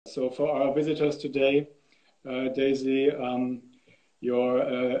So for our visitors today, Daisy, you're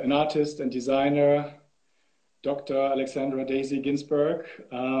an artist and designer, Dr. Alexandra Daisy Ginsberg.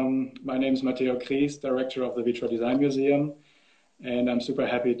 My name is Matteo Kries, director of the Vitra Design Museum, and I'm super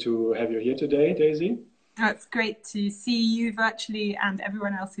happy to have you here today, Daisy. Oh, it's great to see you virtually and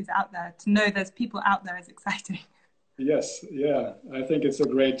everyone else who's out there. To know there's people out there is exciting. Yes, yeah. I think it's a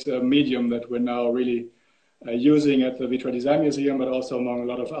great medium that we're now really using at the Vitra Design Museum, but also among a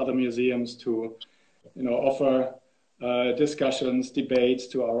lot of other museums to, offer discussions, debates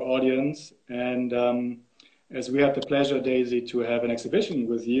to our audience. And as we had the pleasure, Daisy, to have an exhibition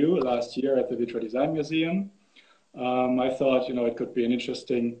with you last year at the Vitra Design Museum, I thought, it could be an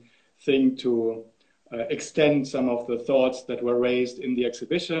interesting thing to extend some of the thoughts that were raised in the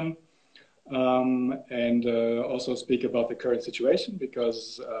exhibition, and also speak about the current situation,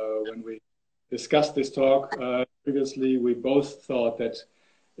 because when we discussed this talk previously, we both thought that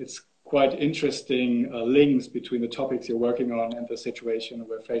it's quite interesting links between the topics you're working on and the situation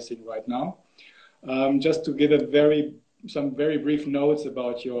we're facing right now. Just to give some very brief notes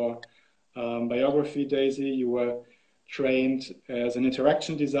about your biography, Daisy. You were trained as an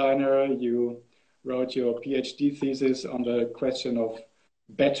interaction designer. You wrote your PhD thesis on the question of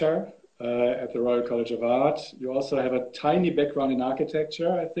better at the Royal College of Art. You also have a tiny background in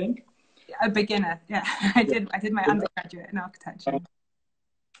architecture, I think. A beginner, yeah. I did my undergraduate in architecture.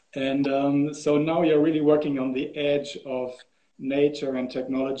 And so now you're really working on the edge of nature and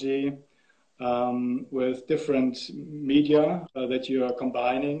technology, with different media that you are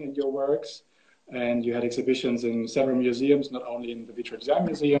combining in your works. And you had exhibitions in several museums, not only in the Vitra Design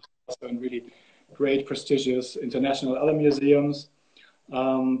Museum, but also in really great, prestigious international other museums.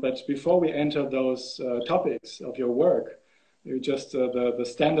 But before we enter those topics of your work, just the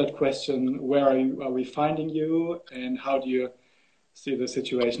standard question: where are we finding you, and how do you see the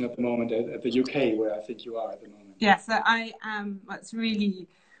situation at the moment at the UK, where I think you are at the moment? Yeah, so I am. It's really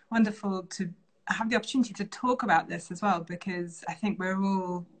wonderful to have the opportunity to talk about this as well, because I think we're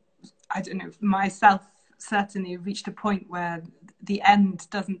all, I don't know, myself certainly reached a point where the end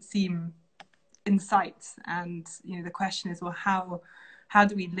doesn't seem in sight, and the question is, well, how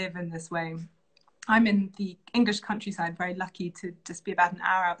do we live in this way? I'm in the English countryside, very lucky to just be about an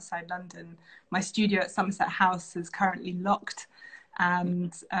hour outside London. My studio at Somerset House is currently locked,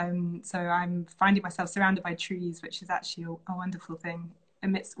 and so I'm finding myself surrounded by trees, which is actually a wonderful thing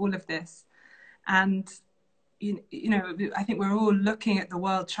amidst all of this. And I think we're all looking at the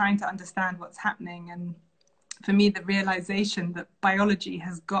world, trying to understand what's happening. And for me, the realization that biology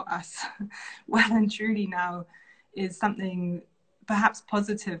has got us well and truly now is something perhaps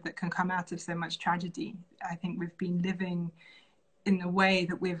positive that can come out of so much tragedy. I think we've been living in a way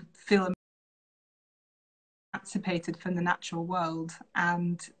that we feel emancipated from the natural world,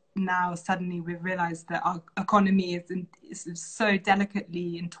 and now suddenly we've realized that our economy is so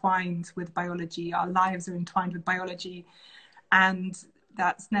delicately entwined with biology. Our lives are entwined with biology, and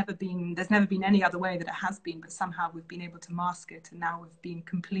there's never been any other way that it has been, but somehow we've been able to mask it, and now we've been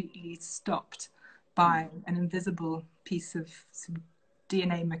completely stopped by an invisible piece of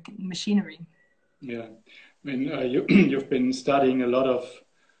DNA machinery. Yeah, I mean, you've been studying a lot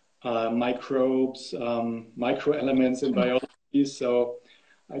of microbes, microelements in biology, so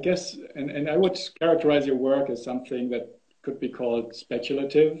I guess, and I would characterize your work as something that could be called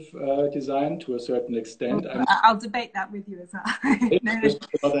speculative design to a certain extent. I'll debate that with you as well. We'll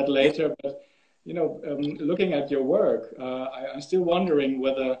talk about that later, but looking at your work, I'm still wondering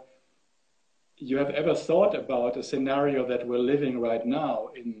whether you have ever thought about a scenario that we're living right now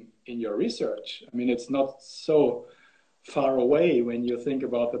in your research. I mean, it's not so far away when you think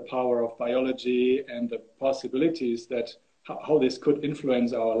about the power of biology and the possibilities that how this could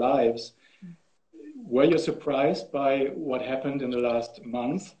influence our lives. Were you surprised by what happened in the last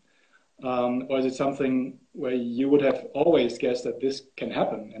month? Or is it something where you would have always guessed that this can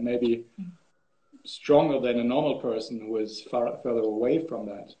happen, and maybe stronger than a normal person who is further away from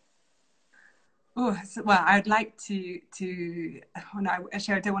that? Oh, well, I'd like to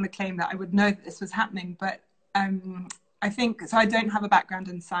actually, I don't want to claim that I would know that this was happening, but I think, so I don't have a background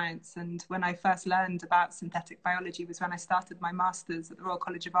in science, and when I first learned about synthetic biology was when I started my master's at the Royal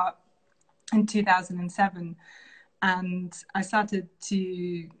College of Art in 2007, and I started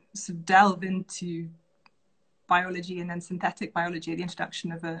to sort of delve into biology and then synthetic biology at the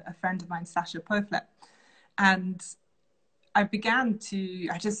introduction of a friend of mine, Sasha Poflet, and I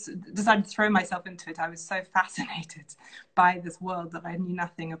just decided to throw myself into it. I was so fascinated by this world that I knew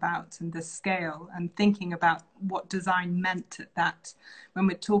nothing about, and this scale, and thinking about what design meant at that, when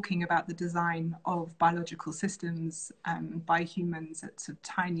we're talking about the design of biological systems by humans at sort of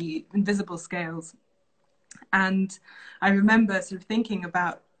tiny, invisible scales. And I remember sort of thinking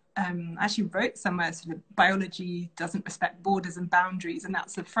about, I actually wrote somewhere sort of biology doesn't respect borders and boundaries, and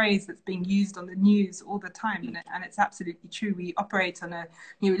that's a phrase that's being used on the news all the time, and it's absolutely true. We operate on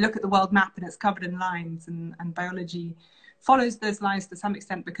we look at the world map and it's covered in lines, and biology follows those lines to some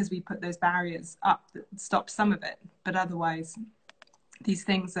extent because we put those barriers up that stop some of it, but otherwise these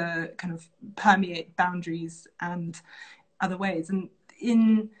things are kind of permeate boundaries and other ways. And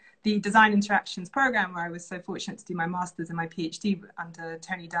in the Design Interactions program, where I was so fortunate to do my master's and my PhD under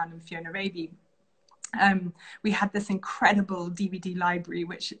Tony Dunn and Fiona Raby, we had this incredible DVD library,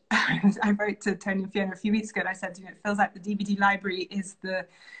 which I wrote to Tony and Fiona a few weeks ago, and I said, it feels like the DVD library is the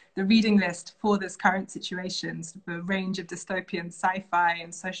reading list for this current situation, the range of dystopian sci-fi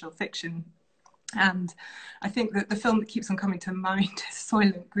and social fiction. And I think that the film that keeps on coming to mind is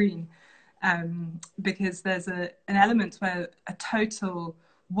Soylent Green, because there's an element where a total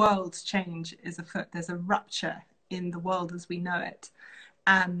world change is afoot. There's a rupture in the world as we know it,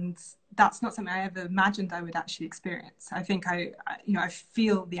 and that's not something I ever imagined I would actually experience. I think I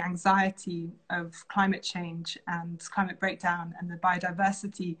feel the anxiety of climate change and climate breakdown and the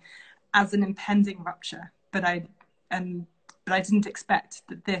biodiversity as an impending rupture, but I didn't expect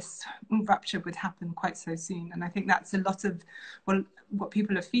that this rupture would happen quite so soon. And I think that's a lot of what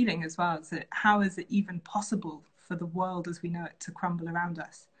people are feeling as well, is that how is it even possible for the world as we know it to crumble around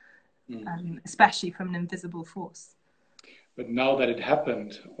us, especially from an invisible force. But now that it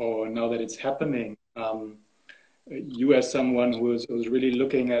happened, or now that it's happening, you as someone who's really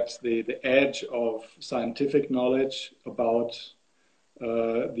looking at the edge of scientific knowledge about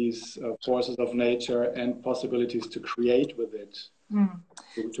these forces of nature and possibilities to create with it.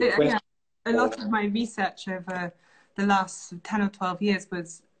 A lot of my research over the last 10 or 12 years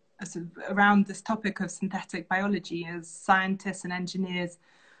was sort of around this topic of synthetic biology, as scientists and engineers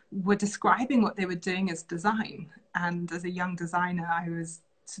were describing what they were doing as design. And as a young designer, I was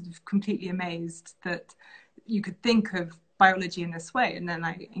sort of completely amazed that you could think of biology in this way. And then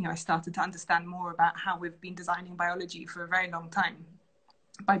I started to understand more about how we've been designing biology for a very long time,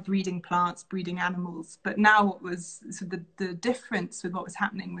 by breeding plants, breeding animals. But now what was sort of the difference with what was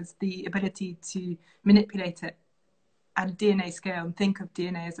happening was the ability to manipulate it at a DNA scale and think of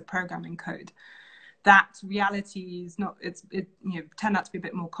DNA as a programming code. That reality is not, it turned out to be a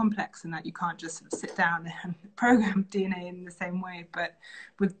bit more complex, in that you can't just sort of sit down and program DNA in the same way. But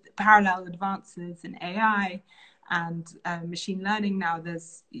with parallel advances in AI and machine learning now,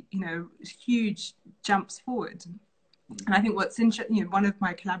 there's huge jumps forward. And I think what's interesting, one of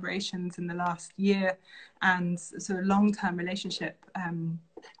my collaborations in the last year and sort of long-term relationship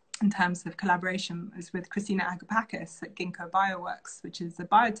in terms of collaboration is with Christina Agapakis at Ginkgo Bioworks, which is a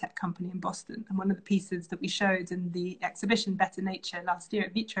biotech company in Boston. And one of the pieces that we showed in the exhibition Better Nature last year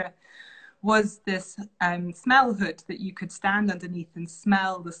at Vitra was this smell hood that you could stand underneath and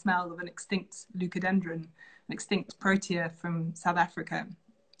smell the smell of an extinct leucodendron, an extinct protea from South Africa.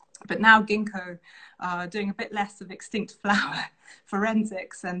 But now Ginkgo are doing a bit less of extinct flower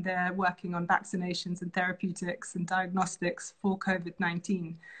forensics, and they're working on vaccinations and therapeutics and diagnostics for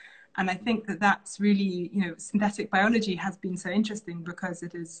COVID-19. And I think that that's really, synthetic biology has been so interesting because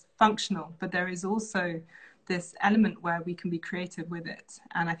it is functional, but there is also this element where we can be creative with it.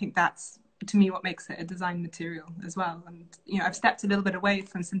 And I think that's, to me, what makes it a design material as well. And, I've stepped a little bit away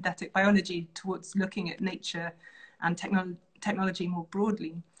from synthetic biology towards looking at nature and technology more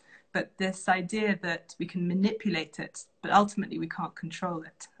broadly. But this idea that we can manipulate it, but ultimately we can't control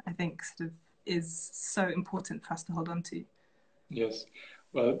it, I think sort of is so important for us to hold on to. Yes.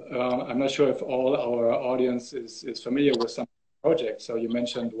 Well, I'm not sure if all our audience is familiar with some projects. So you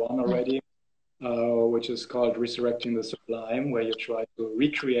mentioned one already, which is called Resurrecting the Sublime, where you try to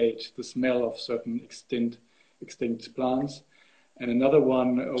recreate the smell of certain extinct plants. And another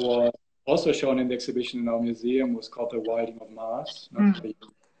one was also shown in the exhibition in our museum, was called The Wilding of Mars.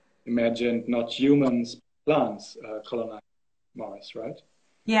 Imagined not humans, plants colonizing Mars, right?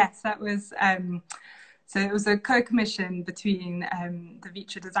 Yes, that was, so it was a co-commission between the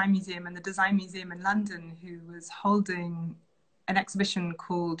Vitra Design Museum and the Design Museum in London, who was holding an exhibition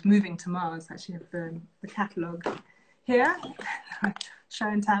called Moving to Mars. Actually, have the catalogue here, show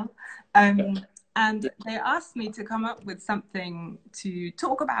and tell. And they asked me to come up with something to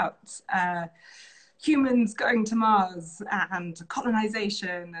talk about humans going to Mars and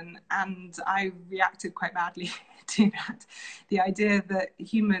colonization, and I reacted quite badly to that. The idea that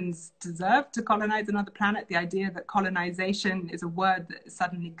humans deserve to colonize another planet, the idea that colonization is a word that is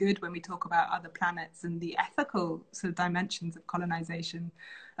suddenly good when we talk about other planets, and the ethical sort of dimensions of colonization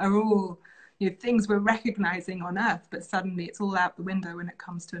are all, you know, things we're recognizing on Earth, but suddenly it's all out the window when it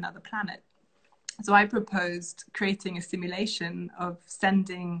comes to another planet. So I proposed creating a simulation of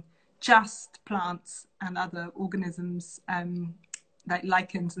sending just plants and other organisms like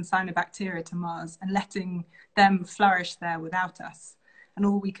lichens and cyanobacteria to Mars and letting them flourish there without us. And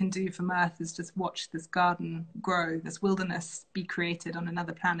all we can do from Earth is just watch this garden grow, this wilderness be created on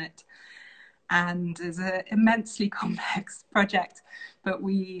another planet. And it's an immensely complex project, but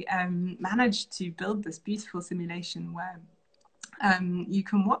we managed to build this beautiful simulation where you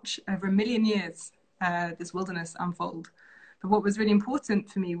can watch over 1 million years this wilderness unfold. But what was really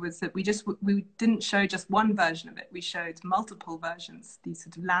important for me was that we didn't show just one version of it. We showed multiple versions, these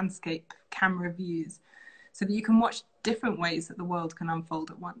sort of landscape camera views, so that you can watch different ways that the world can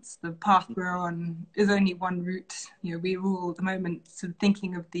unfold at once. The path we're on is only one route. You know, we're all at the moment sort of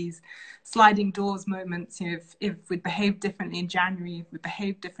thinking of these sliding doors moments. You know, if we'd behaved differently in January, if we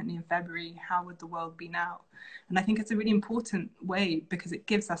behaved differently in February, how would the world be now? And I think it's a really important way because it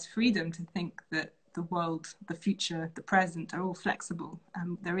gives us freedom to think that the world, the future, the present are all flexible.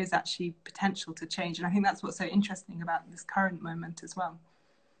 There is actually potential to change. And I think that's what's so interesting about this current moment as well.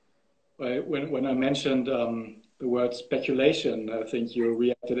 When I mentioned the word speculation, I think you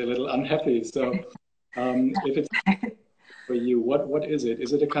reacted a little unhappy. So if it's for you, what is it?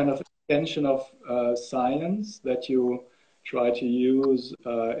 Is it a kind of extension of science that you try to use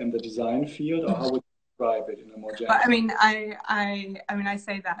in the design field, or how would you describe it in a more general? Well, I mean, I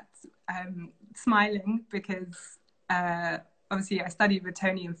say that smiling because obviously I studied with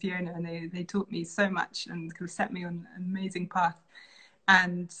Tony and Fiona, and they taught me so much and kind of set me on an amazing path.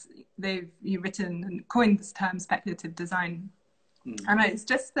 And they've written and coined this term speculative design. And it's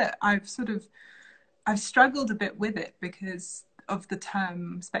just that I've struggled a bit with it because of the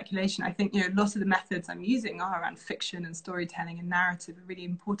term speculation. I think, you know, lots of the methods I'm using are around fiction and storytelling and narrative are really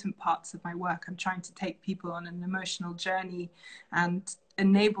important parts of my work. I'm trying to take people on an emotional journey and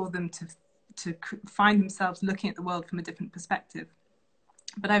enable them to find themselves looking at the world from a different perspective.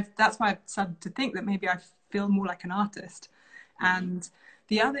 But that's why I've started to think that maybe I feel more like an artist. And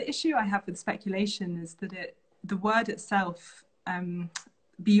the other issue I have with speculation is that the word itself,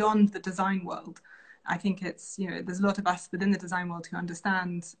 beyond the design world, I think it's, you know, there's a lot of us within the design world who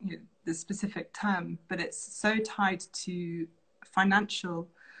understand, you know, the specific term, but it's so tied to financial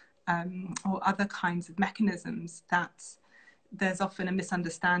or other kinds of mechanisms that there's often a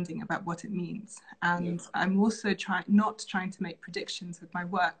misunderstanding about what it means. And I'm also not trying to make predictions with my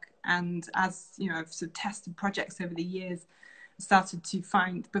work. And as, you know, I've sort of tested projects over the years, started to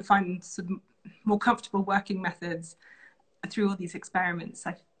find sort of more comfortable working methods through all these experiments.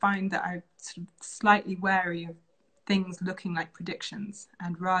 I find that I'm sort of slightly wary of things looking like predictions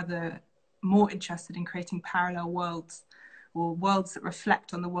and rather more interested in creating parallel worlds or worlds that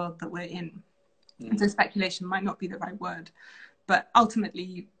reflect on the world that we're in. And so speculation might not be the right word, but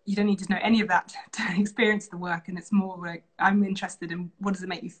ultimately you don't need to know any of that to experience the work. And it's more like, I'm interested in what does it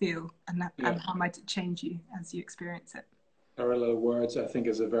make you feel and how might it change you as you experience it. Parallel words, I think,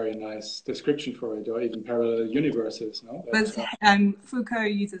 is a very nice description for it, or even parallel universes, no? But Foucault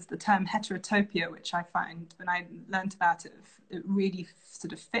uses the term heterotopia, which I find, when I learned about it, it really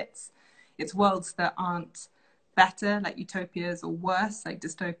sort of fits. It's worlds that aren't better, like utopias, or worse, like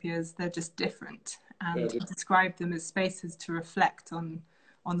dystopias. They're just different. And describe them as spaces to reflect on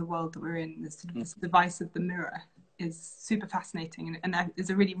the world that we're in. This sort of this device of the mirror is super fascinating, and is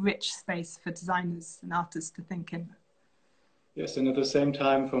a really rich space for designers and artists to think in. Yes, and at the same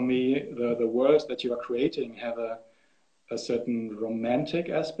time, for me, the worlds that you are creating have a certain romantic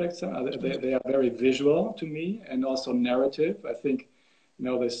aspect. They are very visual to me, and also narrative. I think, you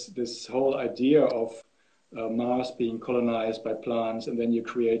know, this whole idea of Mars being colonized by plants, and then you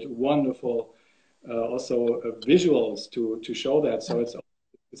create wonderful also visuals to show that. So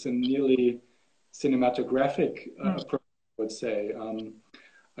it's a nearly cinematographic approach, I would say.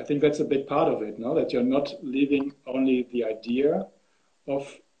 I think that's a big part of it, no? That you're not leaving only the idea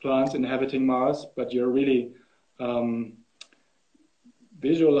of plants inhabiting Mars, but you're really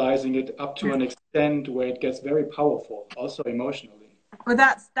visualizing it up to an extent where it gets very powerful, also emotionally. Well,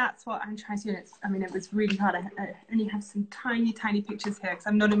 that's what I'm trying to do. I mean, it was really hard. I only have some tiny pictures here because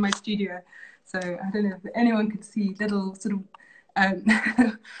I'm not in my studio, so I don't know if anyone could see little sort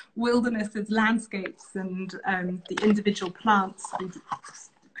of wildernesses, landscapes, and the individual plants.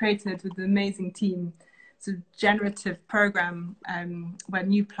 created with an amazing team sort of generative program where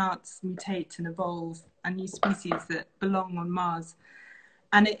new plants mutate and evolve and new species that belong on Mars.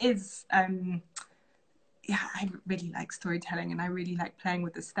 And it is, yeah, I really like storytelling, and I really like playing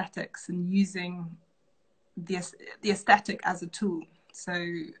with aesthetics and using the aesthetic as a tool. So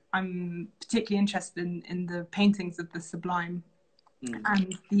I'm particularly interested in the paintings of the sublime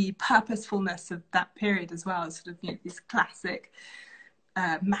and the purposefulness of that period as well. Sort of, you know, these classic,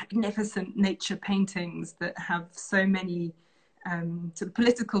 magnificent nature paintings that have so many sort of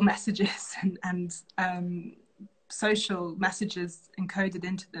political messages and social messages encoded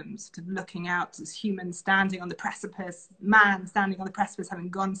into them, sort of looking out as humans standing on the precipice, man standing on the precipice, having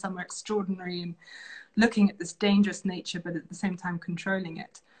gone somewhere extraordinary, and looking at this dangerous nature, but at the same time controlling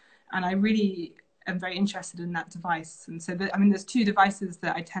it. And I really am very interested in that device. And so, I mean, there's two devices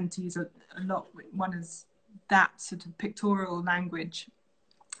that I tend to use a lot. One is that sort of pictorial language,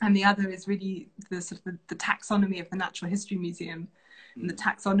 and the other is really the sort of the taxonomy of the Natural History Museum and the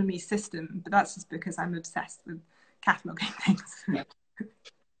taxonomy system. But that's just because I'm obsessed with cataloging things.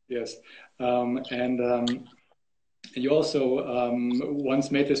 Yes. You also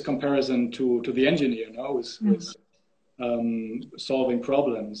once made this comparison to the engineer, no, who's solving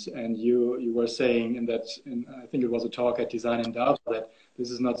problems, and you were saying I think it was a talk at Design in Davos, that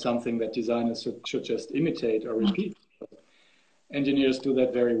this is not something that designers should just imitate or repeat. Engineers do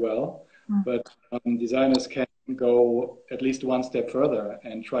that very well, but designers can go at least one step further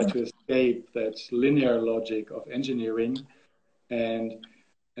and try to escape that linear logic of engineering. And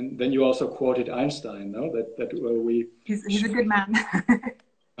then you also quoted Einstein, no? He's a good man.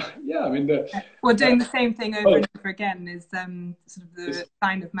 Yeah, I mean, doing the same thing over and over again is sort of the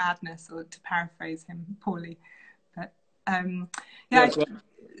sign of madness, or to paraphrase him poorly. But yeah. Yes,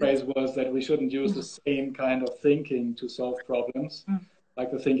 the phrase was that we shouldn't use the same kind of thinking to solve problems,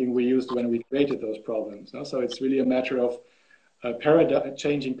 like the thinking we used when we created those problems. No? So it's really a matter of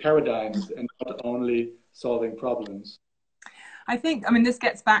changing paradigms and not only solving problems. I think, I mean, this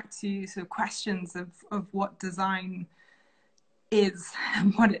gets back to sort of questions of what design is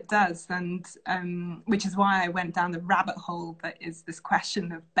and what it does, and which is why I went down the rabbit hole that is this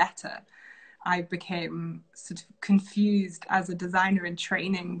question of better. I became sort of confused as a designer in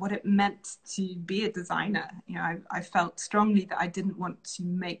training what it meant to be a designer. You know, I felt strongly that I didn't want to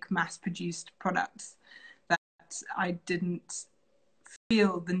make mass-produced products, that I didn't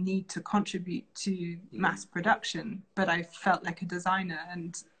feel the need to contribute to mass production, but I felt like a designer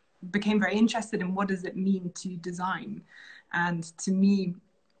and became very interested in what does it mean to design. And to me,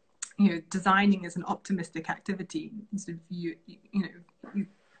 you know, designing is an optimistic activity. So you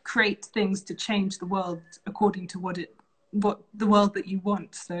create things to change the world according to what the world that you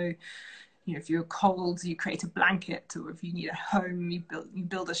want. So, you know, if you're cold, you create a blanket, or if you need a home, you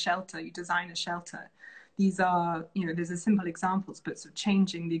build a shelter, you design a shelter. These are, you know, these are simple examples, but sort of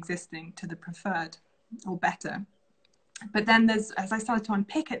changing the existing to the preferred or better. But then there's, as I started to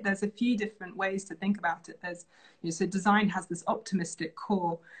unpick it, there's a few different ways to think about it. There's, you know, so design has this optimistic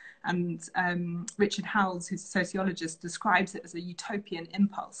core, and Richard Howells, who's a sociologist, describes it as a utopian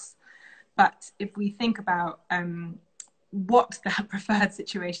impulse. But if we think about what that preferred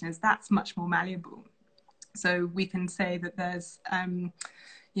situation is, that's much more malleable. So we can say that there's,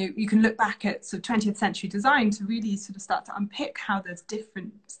 you know, you can look back at sort of 20th century design to really sort of start to unpick how there's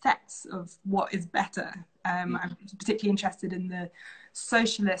different sets of what is better. I'm particularly interested in the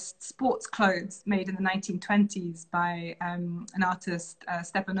socialist sports clothes made in the 1920s by an artist,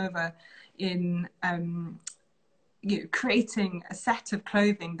 Stepanova, in you know, creating a set of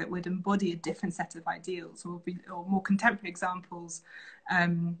clothing that would embody a different set of ideals, or more contemporary examples.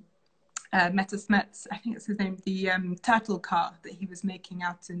 Meta Smets, I think it's his name, the turtle car that he was making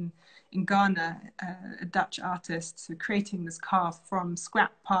out in Ghana, a Dutch artist, so creating this car from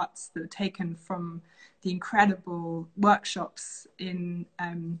scrap parts that were taken from the incredible workshops in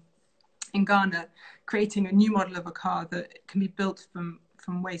Ghana, creating a new model of a car that can be built from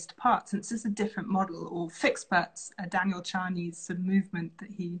waste parts. And it's just a different model. Or Fixperts, Daniel Charney's sort of movement that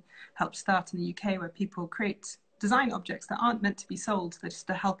he helped start in the UK, where people create design objects that aren't meant to be sold, they're just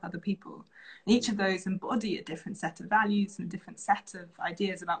to help other people. And each of those embody a different set of values and a different set of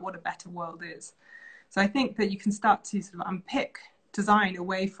ideas about what a better world is. So I think that you can start to sort of unpick design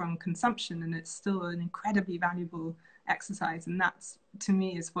away from consumption, and it's still an incredibly valuable exercise. And that's, to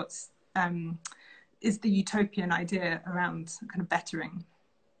me, is what's is the utopian idea around kind of bettering.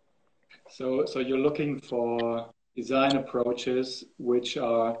 So you're looking for design approaches which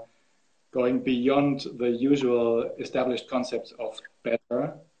are going beyond the usual established concepts of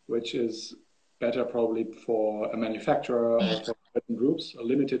better, which is better probably for a manufacturer or for certain groups, a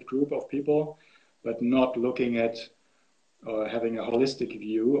limited group of people, but not looking at or having a holistic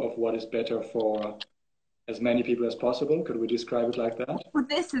view of what is better for as many people as possible. Could we describe it like that? Well,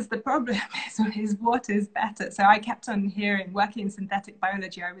 this is the problem, is what is better. So I kept on hearing, working in synthetic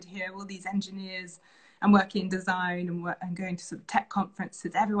biology, I would hear all these engineers and working in design and going to sort of tech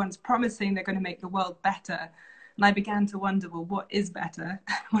conferences. Everyone's promising they're going to make the world better. And I began to wonder, well, what is better?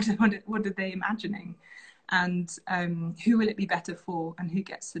 What are they imagining? And who will it be better for, and who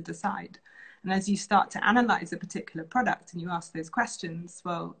gets to decide? And as you start to analyze a particular product and you ask those questions,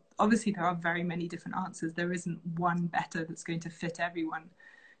 well, obviously there are very many different answers. There isn't one better that's going to fit everyone.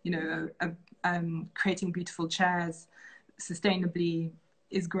 You know, creating beautiful chairs sustainably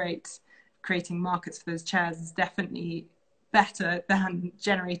is great. Creating markets for those chairs is definitely better than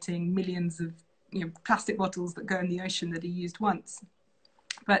generating millions of, you know, plastic bottles that go in the ocean that are used once.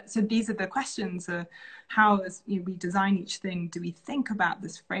 But so these are the questions: how, as we design each thing, do we think about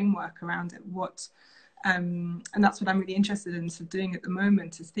this framework around it? What, and that's what I'm really interested in sort of doing at the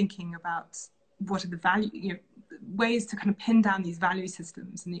moment, is thinking about what are the value, ways to kind of pin down these value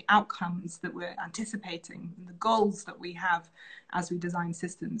systems and the outcomes that we're anticipating and the goals that we have as we design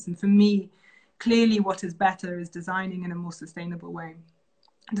systems. And for me, clearly what is better is designing in a more sustainable way,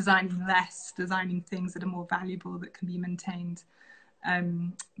 designing less, designing things that are more valuable, that can be maintained.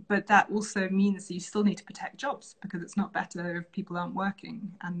 But that also means that you still need to protect jobs, because it's not better if people aren't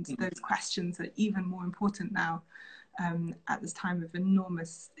working. And those questions are even more important now, at this time of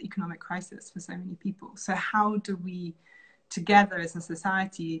enormous economic crisis for so many people. So how do we together as a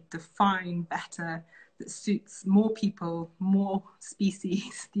society define better that suits more people, more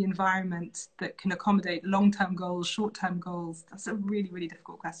species, the environment, that can accommodate long-term goals, short-term goals? That's a really, really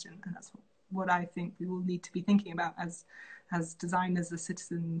difficult question. And that's what I think we will need to be thinking about as designers, as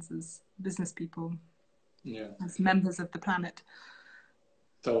citizens, as business people, as members of the planet.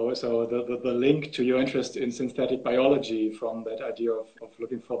 So the link to your interest in synthetic biology from that idea of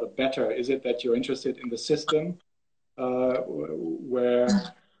looking for the better, is it that you're interested in the system where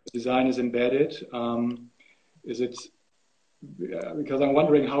design is embedded? Is it, because I'm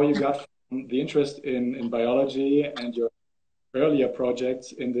wondering how you got from the interest in biology and your earlier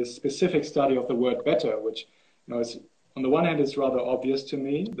projects in this specific study of the word better, which, is, on the one hand, it's rather obvious to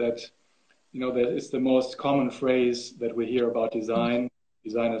me that, that it's the most common phrase that we hear about design.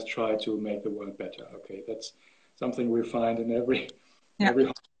 Designers try to make the world better. Okay, that's something we find in every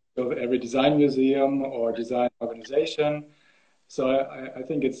design museum or design organization. So I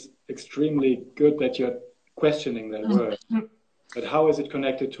think it's extremely good that you're questioning that word. But how is it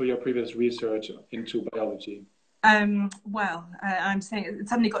connected to your previous research into biology? Well, I'm saying it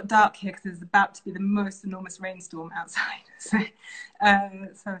suddenly got dark here because there's about to be the most enormous rainstorm outside. So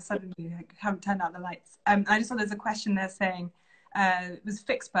suddenly I haven't turned out the lights. I just saw there's a question there saying, it was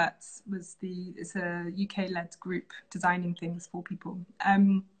Fixperts, it's a UK-led group designing things for people.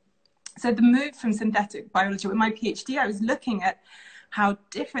 So the move from synthetic biology, with my PhD, I was looking at how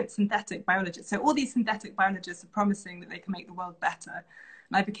different synthetic biologists, so all these synthetic biologists are promising that they can make the world better.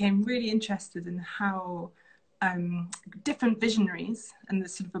 And I became really interested in how different visionaries, and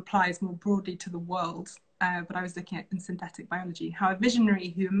this sort of applies more broadly to the world, but I was looking at in synthetic biology, how a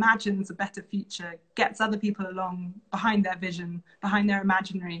visionary who imagines a better future gets other people along behind their vision, behind their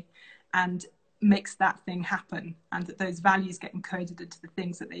imaginary, and makes that thing happen, and that those values get encoded into the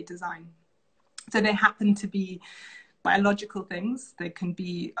things that they design. So they happen to be biological things. They can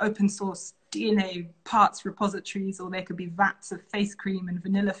be open source DNA parts repositories, or they could be vats of face cream and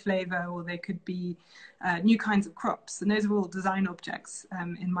vanilla flavor, or they could be new kinds of crops. And those are all design objects,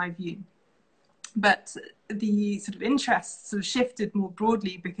 in my view. But the sort of interests sort of shifted more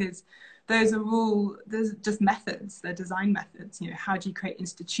broadly, because those are just methods. They're design methods. How do you create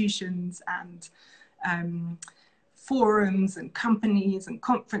institutions and forums and companies and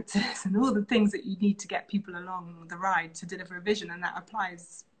conferences and all the things that you need to get people along the ride to deliver a vision? And that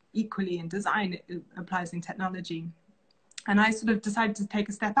applies equally in design, it applies in technology. And I sort of decided to take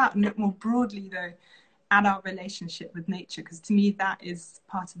a step out and look more broadly, though, at our relationship with nature, because to me that is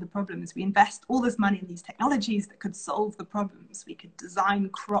part of the problem. Is we invest all this money in these technologies that could solve the problems. We could design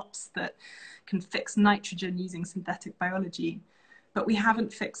crops that can fix nitrogen using synthetic biology, but we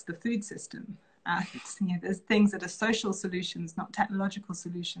haven't fixed the food system. And there's things that are social solutions, not technological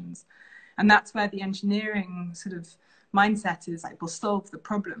solutions. And that's where the engineering sort of mindset is like, we'll solve the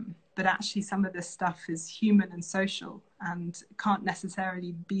problem, but actually some of this stuff is human and social and can't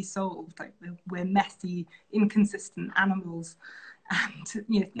necessarily be solved. Like, we're messy, inconsistent animals,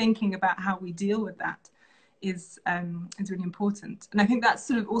 and thinking about how we deal with that is really important. And I think that's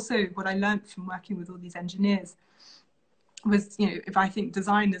sort of also what I learned from working with all these engineers. was, you know, if I think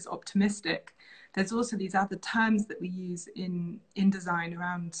design is optimistic, there's also these other terms that we use in design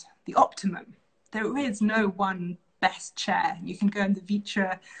around the optimum. There is no one best chair. You can go in the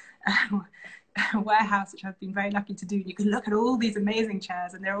Vitra warehouse, which I've been very lucky to do. You can look at all these amazing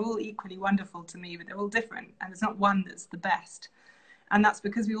chairs and they're all equally wonderful to me, but they're all different. And there's not one that's the best. And that's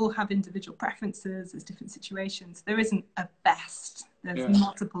because we all have individual preferences. There's different situations. There isn't a best. There's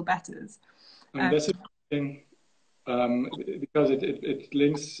multiple betters. That's interesting, because it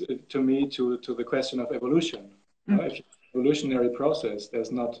links to me to the question of evolution. If evolutionary process,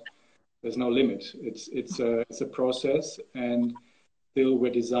 there's no limit. It's a process, and still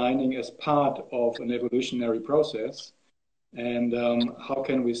we're designing as part of an evolutionary process. And how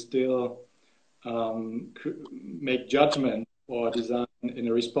can we still make judgment or design in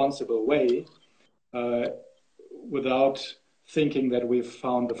a responsible way without thinking that we've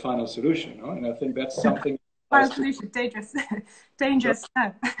found the final solution? And I think that's something. Final solution, dangerous, dangerous.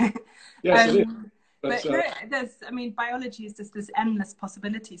 No. Yes, it is. But no, there's, I mean, biology is just this endless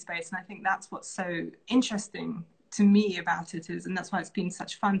possibility space, and I think that's what's so interesting to me about it is, and that's why it's been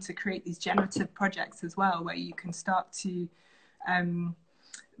such fun to create these generative projects as well, where you can start to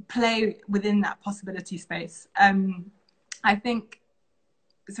play within that possibility space. I think,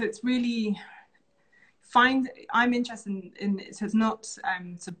 so it's really I'm interested in so it's not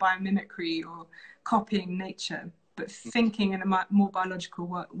sort of biomimicry or copying nature, but thinking in a more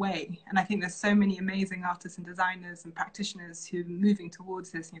biological way. And I think there's so many amazing artists and designers and practitioners who are moving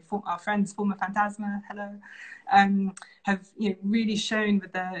towards this. You know, our friends, Forma Phantasma, hello, have, you know, really shown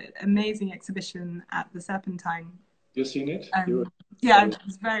with their amazing exhibition at the Serpentine. You've seen it? Yeah, I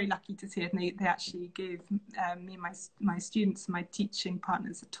was very lucky to see it. And they actually gave me and my students, my teaching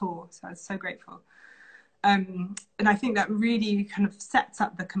partners, a tour. So I was so grateful. And I think that really kind of sets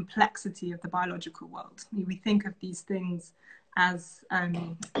up the complexity of the biological world. I mean, we think of these things as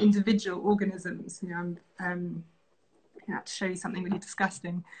individual organisms. You know, I'm have to show you something really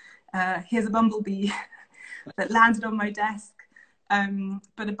disgusting. Here's a bumblebee that landed on my desk.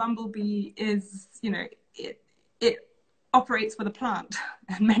 But a bumblebee is, you know, it operates with a plant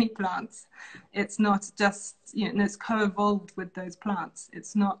and many plants. It's not just, you know, it's co-evolved with those plants.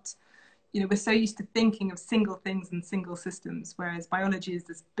 It's not, you know, we're so used to thinking of single things and single systems, whereas biology is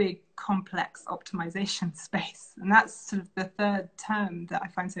this big, complex optimization space. And that's sort of the third term that I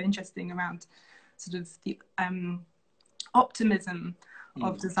find so interesting around sort of the optimism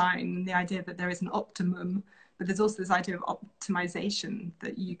of design, and the idea that there is an optimum, but there's also this idea of optimization,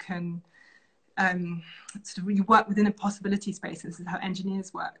 that you can sort of, you work within a possibility space. This is how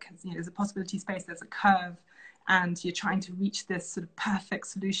engineers work. You know, there's a possibility space, there's a curve, and you're trying to reach this sort of perfect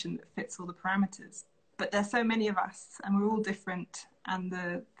solution that fits all the parameters. But there's so many of us, and we're all different, and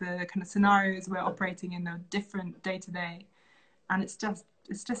the kind of scenarios we're operating in are different day to day, and it's just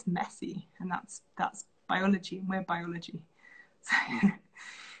messy, and that's biology, and we're biology. So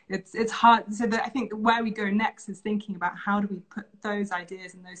it's hard. So I think where we go next is thinking about how do we put those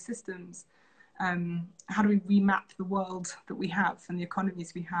ideas and those systems, how do we remap the world that we have and the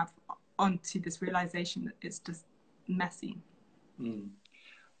economies we have onto this realization that it's just messy.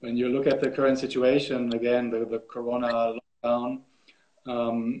 When you look at the current situation, again, the corona lockdown,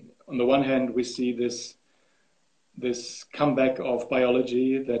 on the one hand, we see this comeback of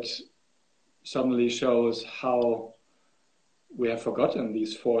biology that suddenly shows how we have forgotten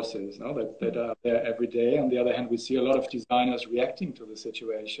these forces, no? that are there every day. On the other hand, we see a lot of designers reacting to the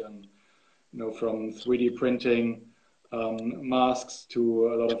situation, you know, from 3D printing masks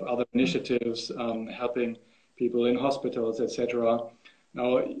to a lot of other initiatives, helping people in hospitals, etc.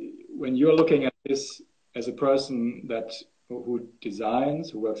 Now, when you're looking at this as a person who designs,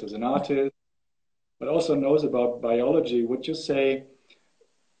 who works as an artist, but also knows about biology, would you say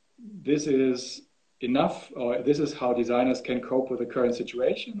this is enough, or this is how designers can cope with the current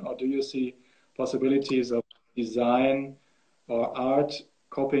situation? Or do you see possibilities of design or art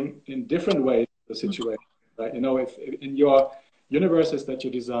coping in different ways with the situation? Right? You know, if in your universes that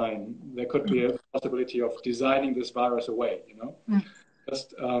you design, there could be a possibility of designing this virus away, you know,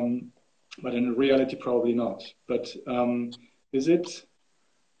 just, but in reality, probably not. But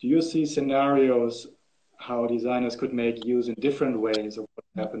do you see scenarios how designers could make use in different ways of what's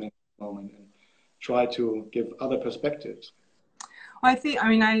happening at the moment and try to give other perspectives? Well,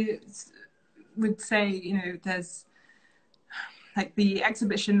 I would say, you know, there's like the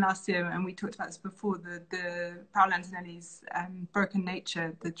exhibition last year, and we talked about this before, the Paolo Antonelli's Broken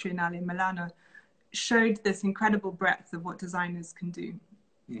Nature, the Triennale in Milano, showed this incredible breadth of what designers can do.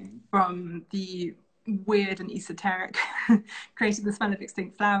 From the weird and esoteric, creating the smell of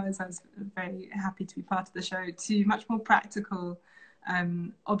extinct flowers. I was very happy to be part of the show, to much more practical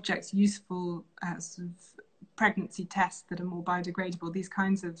objects, useful sort of pregnancy tests that are more biodegradable, these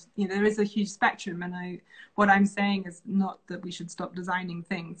kinds of, there is a huge spectrum. And what I'm saying is not that we should stop designing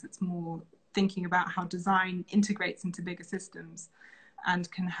things. It's more thinking about how design integrates into bigger systems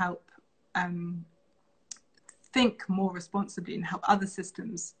and can help think more responsibly and help other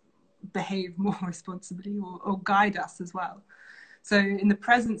systems behave more responsibly, or guide us as well. So in the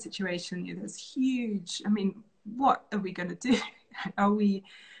present situation, there's huge, what are we going to do?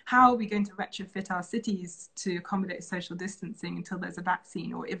 How are we going to retrofit our cities to accommodate social distancing until there's a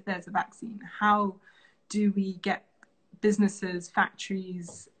vaccine, or if there's a vaccine? How do we get businesses,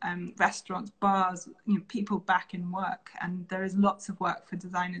 factories, restaurants, bars, people back in work? And there is lots of work for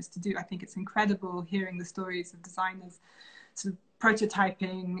designers to do. I think it's incredible hearing the stories of designers sort of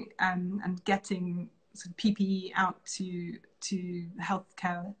prototyping and getting sort of PPE out to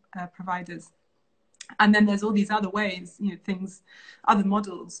healthcare providers. And then there's all these other ways, other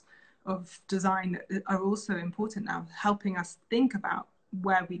models of design that are also important now, helping us think about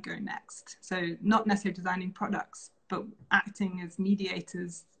where we go next. So not necessarily designing products, but acting as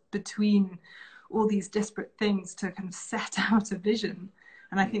mediators between all these disparate things to kind of set out a vision.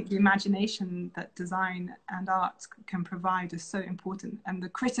 And I think the imagination that design and art can provide is so important. And the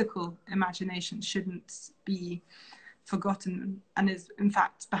critical imagination shouldn't be forgotten, and is in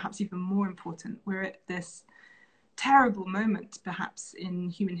fact perhaps even more important. We're at this terrible moment perhaps in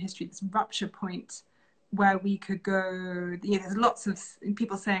human history, this rupture point where we could go, there's lots of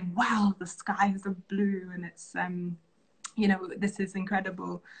people saying, wow, the skies are blue and it's this is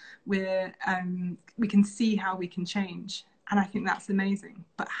incredible. We can see how we can change, and I think that's amazing.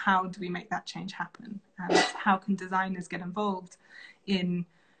 But how do we make that change happen? And how can designers get involved in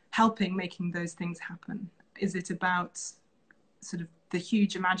helping making those things happen? Is it about sort of the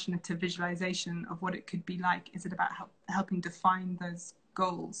huge imaginative visualization of what it could be like? Is it about helping define those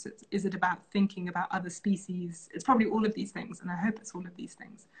goals? Is it about thinking about other species? It's probably all of these things, and I hope it's all of these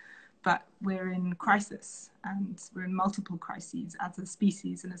things. But we're in crisis, and we're in multiple crises as a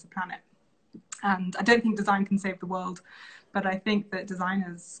species and as a planet. And I don't think design can save the world, but I think that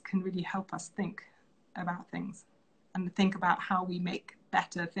designers can really help us think about things and think about how we make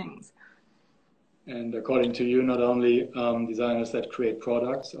better things. And according to you, not only designers that create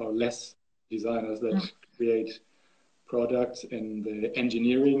products, or less designers that create products in the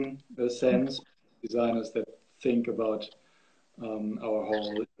engineering sense, designers that think about our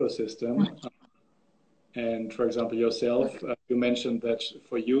whole ecosystem. And for example, yourself, you mentioned that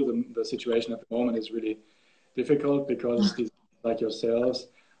for you, the situation at the moment is really difficult because designers like yourselves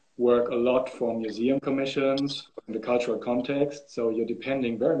work a lot for museum commissions in the cultural context. So you're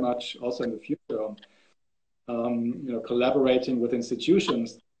depending very much also in the future on collaborating with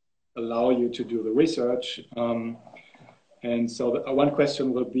institutions allow you to do the research. And so one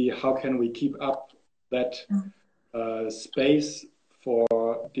question will be, how can we keep up that space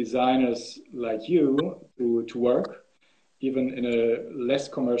for designers like you to work, even in a less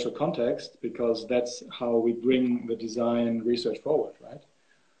commercial context, because that's how we bring the design research forward, right?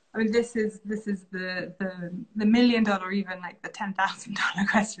 I mean, this is the $1 million, or even like the $10,000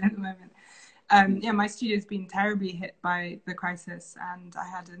 question at the moment. Yeah, my studio's been terribly hit by the crisis, and I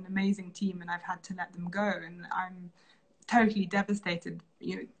had an amazing team, and I've had to let them go, and I'm totally devastated.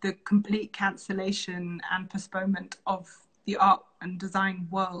 The complete cancellation and postponement of the art and design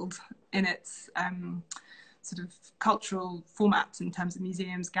world in its sort of cultural formats in terms of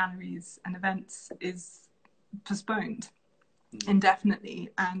museums, galleries, and events is postponed indefinitely.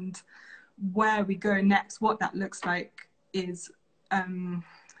 And where we go next, what that looks like, is kind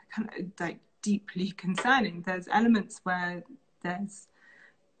of like deeply concerning. There's elements where there's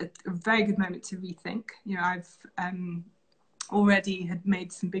a very good moment to rethink. I've already had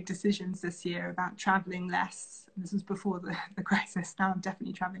made some big decisions this year about traveling less. This was before the crisis. Now I'm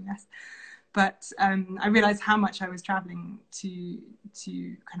definitely traveling less. But I realized how much I was traveling to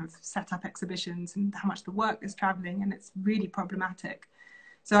kind of set up exhibitions, and how much the work is traveling, and it's really problematic.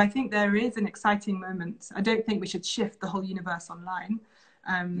 So I think there is an exciting moment. I don't think we should shift the whole universe online.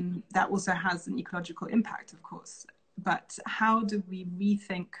 That also has an ecological impact, of course. But how do we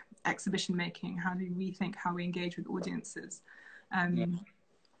rethink exhibition making? How do we rethink how we engage with audiences?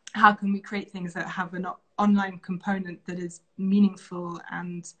 How can we create things that have an online component that is meaningful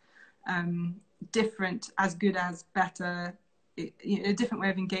and different, as good as, better, a different way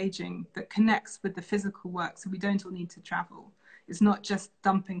of engaging that connects with the physical work, so we don't all need to travel. It's not just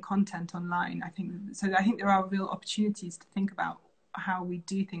dumping content online. I think there are real opportunities to think about how we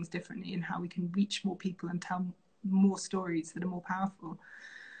do things differently and how we can reach more people and tell more stories that are more powerful.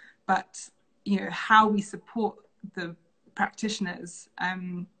 But, you know, how we support the practitioners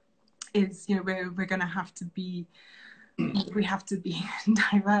is, you know, we're going to have to be, we have to be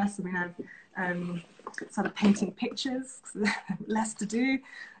diverse. I mean, I've started painting pictures, less to do,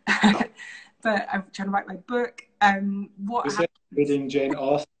 but I'm trying to write my book. What you said reading Jane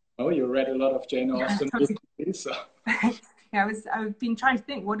Austen. Oh, you read a lot of Jane Austen recently, so. Yeah, I've been trying to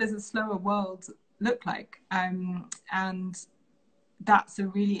think, what does a slower world look like? And that's a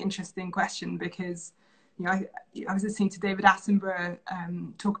really interesting question, because, you know, I was listening to David Attenborough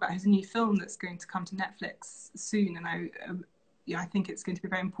talk about his new film that's going to come to Netflix soon, and you know, I think it's going to be a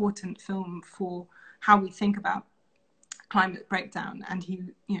very important film for how we think about climate breakdown. And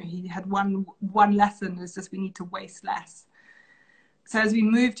he had one lesson, is just we need to waste less. So as we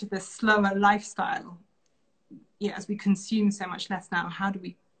move to this slower lifestyle, yeah, as we consume so much less now, how do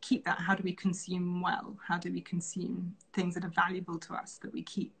we keep that? How do we consume well? How do we consume things that are valuable to us, that we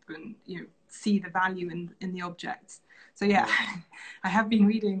keep and, you know, see the value in the objects? So yeah, I have been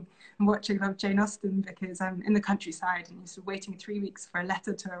reading and watching a lot of Jane Austen, because I'm in the countryside and you're waiting 3 weeks for a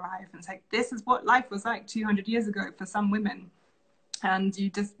letter to arrive, and it's like, this is what life was like 200 years ago for some women, and you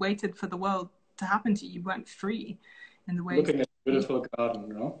just waited for the world to happen to you. You weren't free in the way. Looking at a beautiful garden,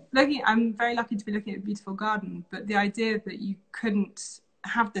 no? I'm very lucky to be looking at a beautiful garden, but the idea that you couldn't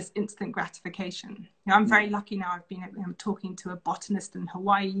have this instant gratification. You know, I'm very lucky now. I'm talking to a botanist in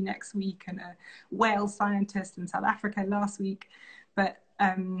Hawaii next week and a whale scientist in South Africa last week. But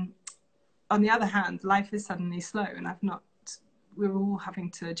on the other hand, life is suddenly slow, and we're all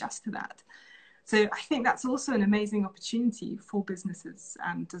having to adjust to that. So I think that's also an amazing opportunity for businesses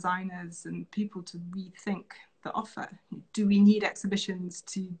and designers and people to rethink the offer. Do we need exhibitions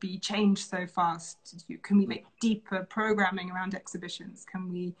to be changed so fast? Can we make deeper programming around exhibitions?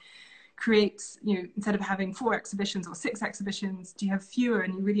 Can we create, you know, instead of having 4 exhibitions or 6 exhibitions, do you have fewer,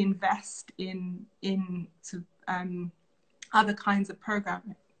 and you really invest in sort of other kinds of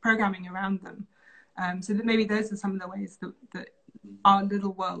programming around them? So that maybe those are some of the ways that our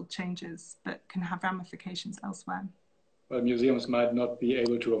little world changes, but can have ramifications elsewhere. Well, museums might not be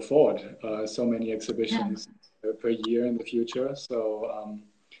able to afford so many exhibitions per year in the future. So,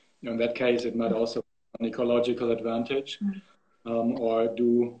 you know, in that case, it might also be an ecological advantage, or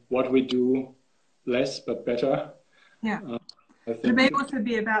do what we do less but better. Yeah. I think it may also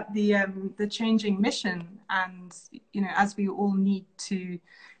be about the changing mission, and, you know, as we all need to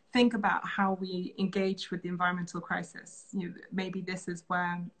think about how we engage with the environmental crisis, you know, maybe this is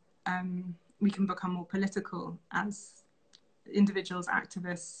where we can become more political as individuals,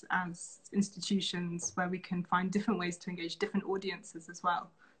 activists, as institutions, where we can find different ways to engage different audiences as well,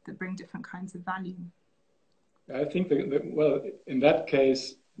 that bring different kinds of value. I think well, in that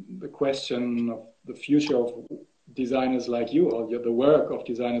case, the question of the future of designers like you, or the work of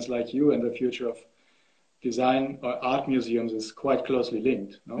designers like you, and the future of design or art museums is quite closely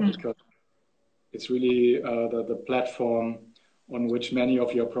linked, no? Because it's really the platform on which many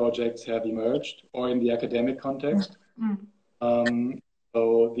of your projects have emerged, or in the academic context.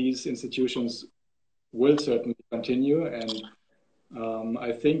 So these institutions will certainly continue, and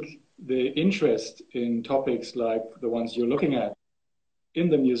I think the interest in topics like the ones you're looking at in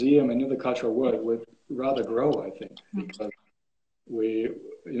the museum and in the cultural world would rather grow, I think, because we,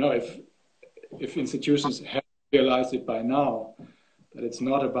 you know, if institutions have realized it by now, that it's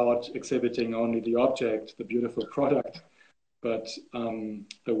not about exhibiting only the object, the beautiful product, but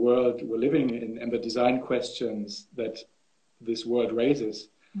the world we're living in and the design questions that this world raises,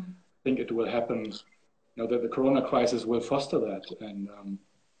 I think it will happen. You know, that the Corona crisis will foster that. And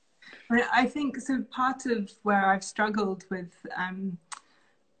I think so. Part of where I've struggled with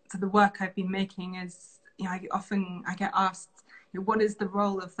the work I've been making is, you know, I get asked, you know, what is the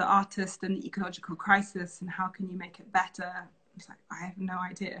role of the artist in the ecological crisis, and how can you make it better? It's like, I have no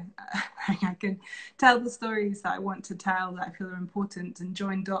idea. I can tell the stories that I want to tell, that I feel are important, and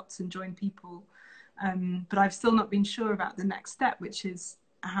join dots and join people. But I've still not been sure about the next step, which is,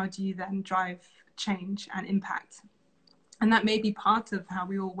 how do you then drive change and impact? And that may be part of how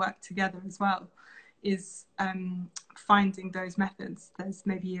we all work together as well, is finding those methods. There's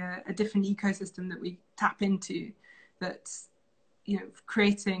maybe a different ecosystem that we tap into, that's, you know,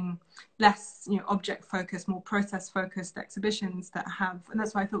 creating less, you know, object focused, more process focused exhibitions that have, and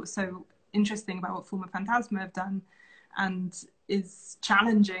that's what I thought was so interesting about what Forma Phantasma have done, and is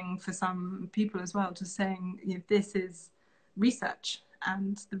challenging for some people as well, just saying, you know, this is research,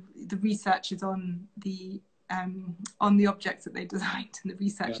 and the research is on the objects that they designed, and the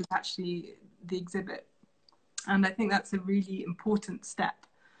research is actually the exhibit. And I think that's a really important step.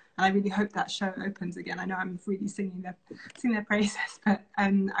 And I really hope that show opens again. I know I'm really singing their praises, but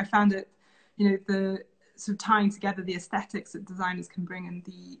I found it, the sort of tying together the aesthetics that designers can bring and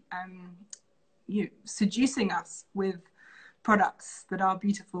the seducing us with products that are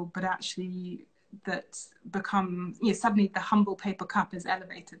beautiful, but actually that become, suddenly the humble paper cup is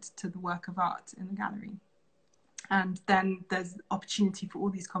elevated to the work of art in the gallery. And then there's opportunity for all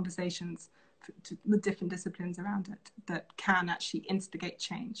these conversations with different disciplines around it that can actually instigate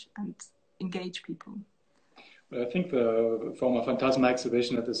change and engage people. Well, I think the former Phantasma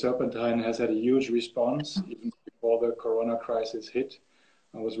exhibition at the Serpentine has had a huge response even before the Corona crisis hit.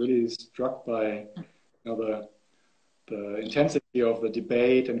 I was really struck by the intensity of the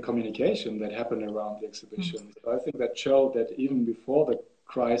debate and communication that happened around the exhibition. So I think that showed that even before the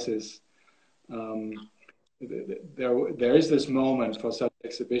crisis, there is this moment for such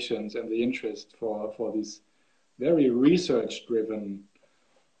exhibitions and the interest for these very research-driven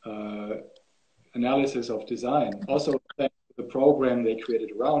analysis of design. Also, thanks to the program they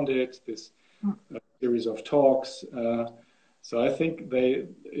created around it, this series of talks. So I think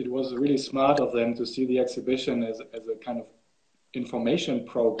it was really smart of them to see the exhibition as a kind of information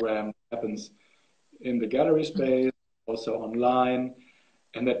program that happens in the gallery space, also online,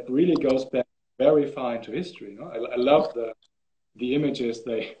 and that really goes back very far into history. I love the images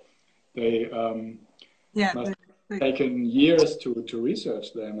they must have taken years to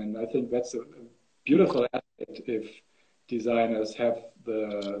research them, and I think that's a beautiful aspect if designers have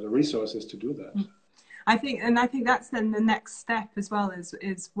the resources to do that. I think that's then the next step as well,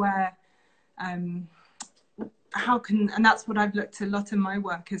 is where how can, and that's what I've looked at a lot in my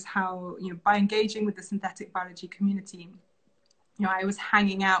work, is how, by engaging with the synthetic biology community, I was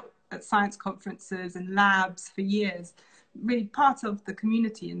hanging out at science conferences and labs for years, really part of the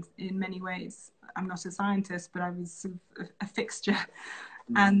community in many ways. I'm not a scientist, but I was sort of a fixture.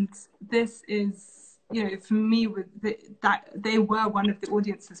 And this is, for me, that they were one of the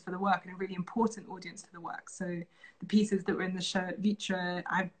audiences for the work, and a really important audience for the work. So the pieces that were in the show at Vitra,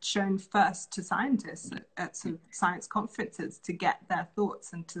 I've shown first to scientists at sort of science conferences to get their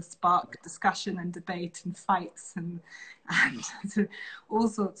thoughts and to spark discussion and debate and fights and sort of all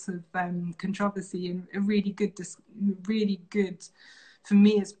sorts of controversy, and a really good for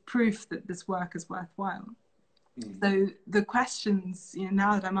me as proof that this work is worthwhile. So the questions,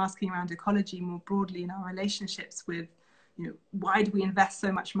 now that I'm asking around ecology more broadly in our relationships with, why do we invest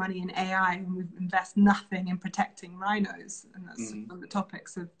so much money in AI and we invest nothing in protecting rhinos? And that's one of the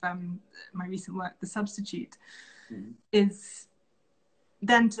topics of my recent work, The Substitute, is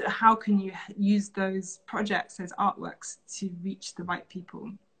then how can you use those projects, those artworks, to reach the right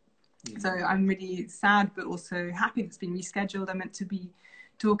people? So I'm really sad, but also happy that it's been rescheduled. I'm meant to be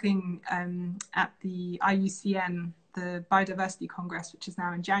talking at the IUCN, the Biodiversity Congress, which is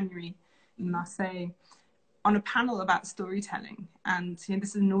now in January in Marseille, on a panel about storytelling. And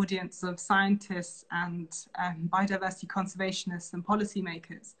this is an audience of scientists and biodiversity conservationists and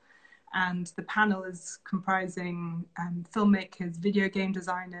policymakers. And the panel is comprising filmmakers, video game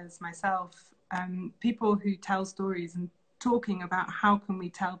designers, myself, people who tell stories, and talking about how can we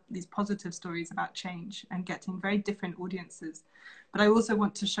tell these positive stories about change, and getting very different audiences. But I also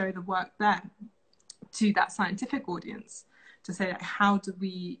want to show the work there to that scientific audience, to say, how do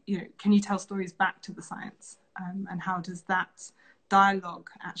we, can you tell stories back to the science? And how does that dialogue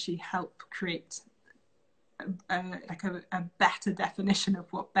actually help create a better definition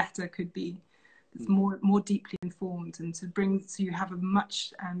of what better could be? It's more deeply informed, and so you have a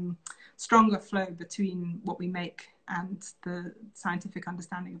much stronger flow between what we make and the scientific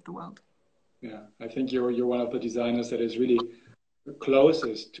understanding of the world. Yeah, I think you're one of the designers that is really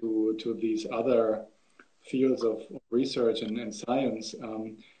closest to these other fields of research and science.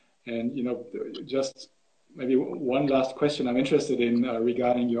 And just maybe one last question I'm interested in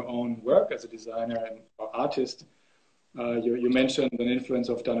regarding your own work as a designer and artist. You mentioned an influence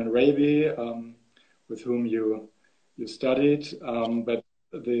of Dan and Raby, with whom you studied, but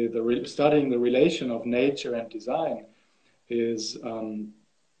studying the relation of nature and design is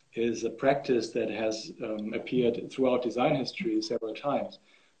a practice that has appeared throughout design history several times.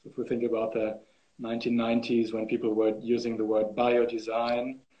 So if we think about the 1990s, when people were using the word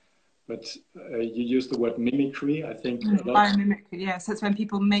biodesign, but you use the word mimicry, I think. Biomimicry, yes. That's when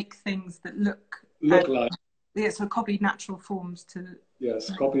people make things that look like. Yeah, so copy natural forms to.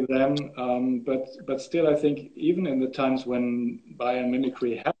 Yes, copy them. But still, I think even in the times when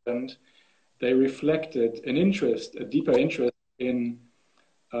biomimicry happened, they reflected an interest, a deeper interest in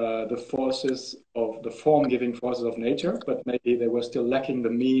the forces of the form-giving forces of nature, but maybe they were still lacking the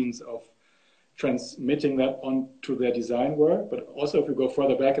means of transmitting that onto their design work. But also, if we go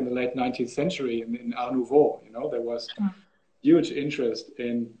further back in the late 19th century, in Art Nouveau, there was huge interest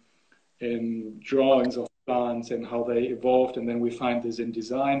in drawings of plants and how they evolved, and then we find this in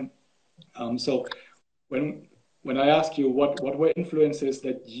design. So when I ask you what were influences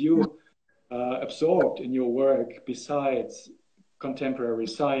that you absorbed in your work besides contemporary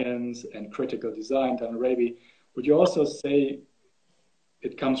science and critical design, Dan Arabi, would you also say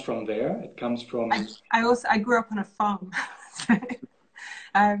it comes from there? It comes from... I grew up on a farm. So,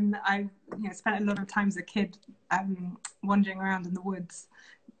 I spent a lot of time as a kid wandering around in the woods,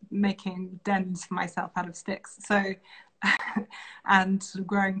 making dens for myself out of sticks. So, and sort of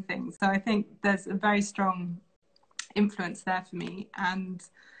growing things. So I think there's a very strong influence there for me. And,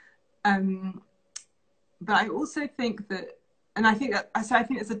 but I also think that, and I think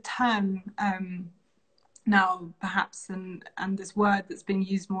there's a term now perhaps, and this word that's being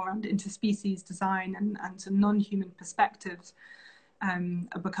used more around interspecies design and some non-human perspectives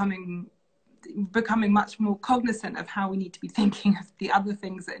are becoming much more cognizant of how we need to be thinking of the other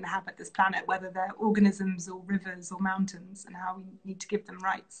things that inhabit this planet, whether they're organisms or rivers or mountains, and how we need to give them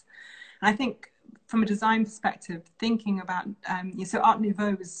rights. And I think from a design perspective, thinking about, so Art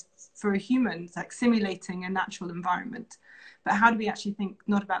Nouveau was for a human, it's like simulating a natural environment. But how do we actually think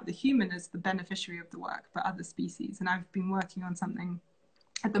not about the human as the beneficiary of the work, but other species? And I've been working on something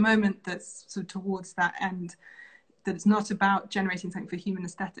at the moment that's sort of towards that end, that it's not about generating something for human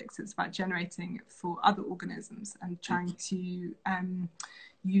aesthetics, it's about generating it for other organisms and trying to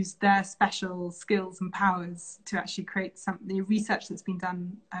use their special skills and powers to actually create the research that's been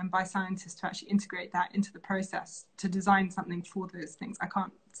done by scientists to actually integrate that into the process to design something for those things. I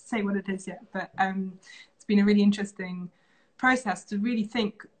can't say what it is yet, but it's been a really interesting process to really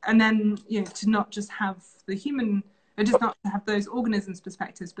think, and then to not just have the human, or just not to have those organisms'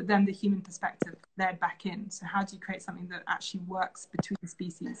 perspectives, but then the human perspective led back in. So how do you create something that actually works between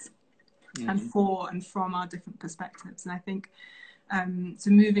species and for and from our different perspectives? And I think so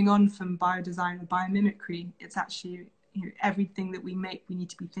moving on from biodesign or biomimicry, it's actually everything that we make, we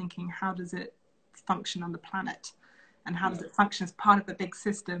need to be thinking, how does it function on the planet, and how does it function as part of a big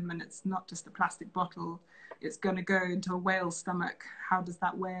system? And it's not just a plastic bottle, it's going to go into a whale's stomach. How does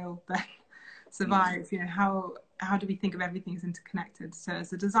that whale then survive? How do we think of everything as interconnected? So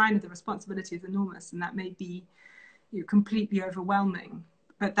as a designer, the responsibility is enormous, and that may be completely overwhelming.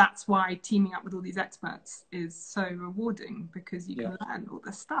 But that's why teaming up with all these experts is so rewarding, because you can learn all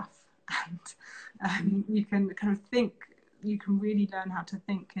this stuff, and you can kind of think, you can really learn how to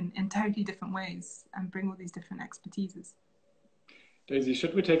think in totally different ways and bring all these different expertises. Daisy,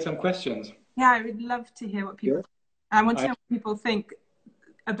 should we take some questions? Yeah, I would love to hear what people I want to know what people think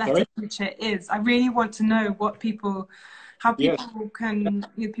a better future is. I really want to know how people can,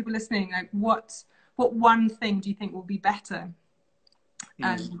 people listening, like what one thing do you think will be better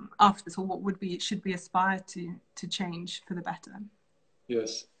after this, or what should we aspire to change for the better?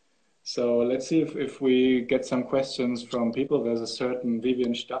 Yes. So let's see if we get some questions from people. There's a certain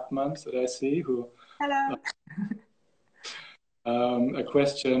Vivian Stadtmans that I see who... Hello. A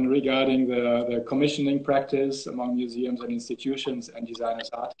question regarding the commissioning practice among museums and institutions and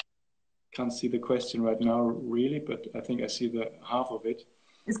designers' art. Can't see the question right now really, but I think I see the half of it.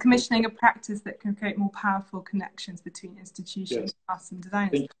 Is commissioning a practice that can create more powerful connections between institutions, us and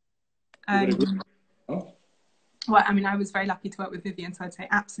designers? Well, I mean, I was very lucky to work with Vivian, so I'd say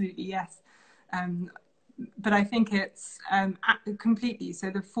absolutely yes. But I think it's completely,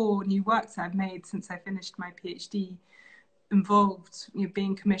 so the 4 new works I've made since I finished my PhD involved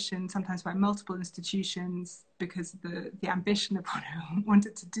being commissioned sometimes by multiple institutions because of the ambition of what I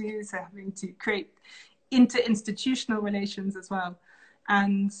wanted to do, so having to create inter-institutional relations as well.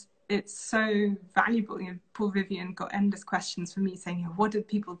 And it's so valuable. Poor Vivian got endless questions from me saying, what did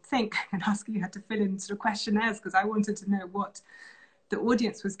people think? And asking you had to fill in sort of questionnaires because I wanted to know what the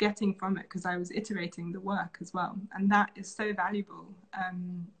audience was getting from it, because I was iterating the work as well. And that is so valuable.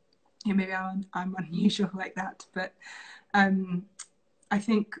 Maybe I'm unusual like that, but I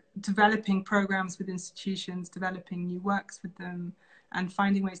think developing programs with institutions, developing new works with them, and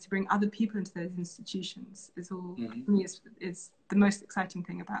finding ways to bring other people into those institutions is all, for me, is the most exciting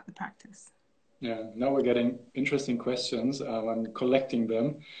thing about the practice. Yeah, now we're getting interesting questions. I'm collecting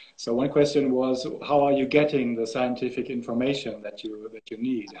them. So one question was, how are you getting the scientific information that you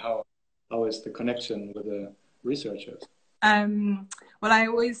need? How is the connection with the researchers? Well, I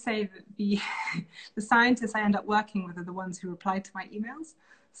always say that the scientists I end up working with are the ones who reply to my emails.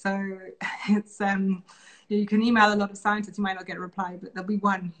 So it's you can email a lot of scientists, you might not get a reply, but there'll be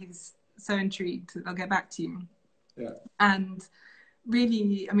one who's so intrigued that they'll get back to you. Yeah. And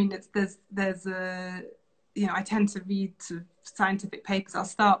really, I mean, there's a, you know, I tend to read sort of scientific papers. I'll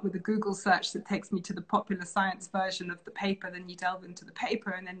start with a Google search that takes me to the popular science version of the paper. Then you delve into the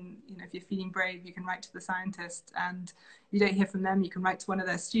paper, and then, you know, if you're feeling brave, you can write to the scientist. And you don't hear from them, you can write to one of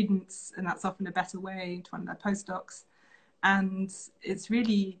their students, and that's often a better way, to one of their postdocs. And it's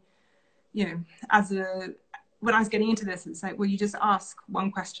really, you know, when I was getting into this, it's like, well, you just ask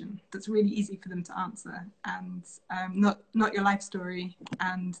one question that's really easy for them to answer, and not your life story,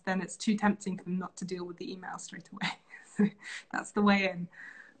 and then it's too tempting for them not to deal with the email straight away. So that's the way in.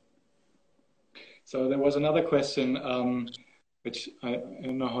 So there was another question, which I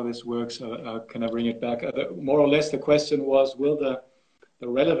don't know how this works. Can I bring it back? More or less, the question was: will the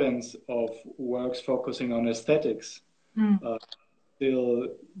relevance of works focusing on aesthetics still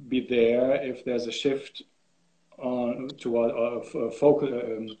be there if there's a shift toward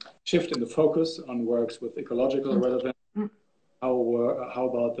shift in the focus on works with ecological relevance? How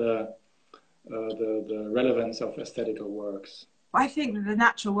about the relevance of aesthetical works? I think that the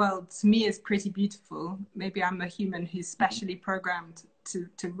natural world, to me, is pretty beautiful. Maybe I'm a human who's specially programmed to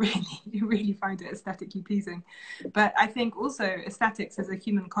really find it aesthetically pleasing. But I think also aesthetics is a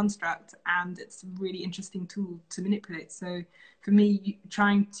human construct, and it's a really interesting tool to manipulate. So for me,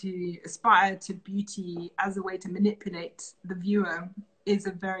 trying to aspire to beauty as a way to manipulate the viewer is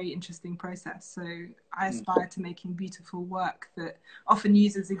a very interesting process. So I aspire to making beautiful work that often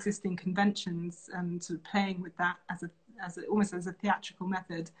uses existing conventions and sort of playing with that almost as a theatrical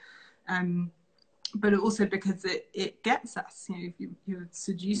method, but also because it gets us, you know, if you're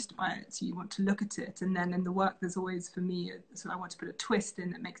seduced by it, so you want to look at it. And then in the work, there's always, for me, so I want to put a twist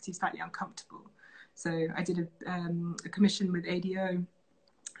in that makes you slightly uncomfortable. So I did a commission with ADO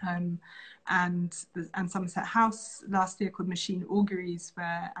and Somerset House last year called Machine Auguries,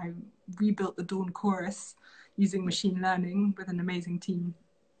 where I rebuilt the Dawn Chorus using machine learning with an amazing team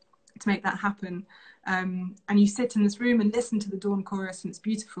to make that happen. And you sit in this room and listen to the Dawn Chorus, and it's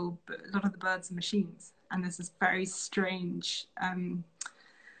beautiful, but a lot of the birds are machines, and there's this very strange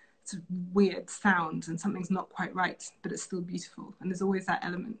sort of weird sound, and something's not quite right, but it's still beautiful, and there's always that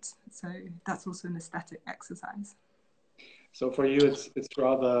element. So that's also an aesthetic exercise. So for you, it's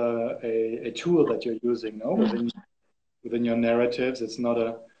rather a tool that you're using, no? Within your narratives. It's not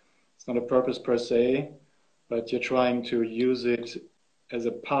a purpose per se, but you're trying to use it as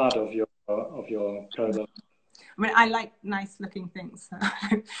a part of your paradigm. I mean, I like nice looking things. So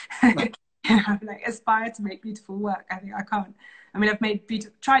I like aspire to make beautiful work. I think I can't. I mean, I've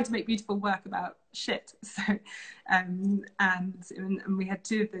tried to make beautiful work about shit. So, and we had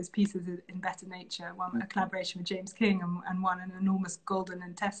two of those pieces in Better Nature. One a collaboration with James King, and one an enormous golden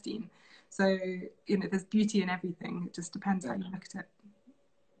intestine. So, you know, there's beauty in everything. It just depends how you look at it.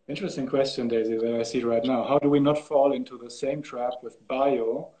 Interesting question, Daisy, that I see right now. How do we not fall into the same trap with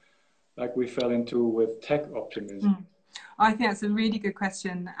bio like we fell into with tech optimism? I think that's a really good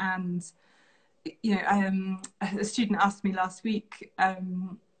question. And, you know, a student asked me last week,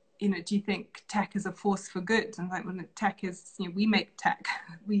 you know, do you think tech is a force for good? And like, when tech is, you know, we make tech,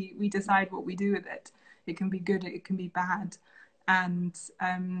 we decide what we do with it. It can be good, it can be bad. And,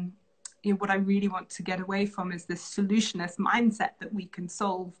 you know, what I really want to get away from is this solutionist mindset that we can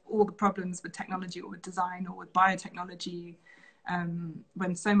solve all the problems with technology or with design or with biotechnology,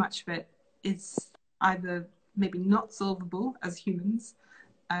 when so much of it is either maybe not solvable as humans,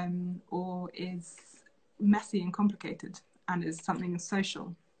 or is messy and complicated and is something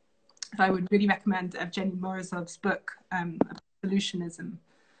social. So I would really recommend Evgeny Morozov's book, about solutionism,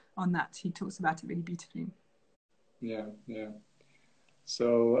 on that. He talks about it really beautifully. Yeah, yeah.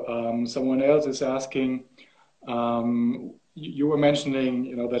 So someone else is asking, you were mentioning,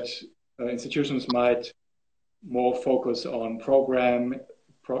 you know, that institutions might more focus on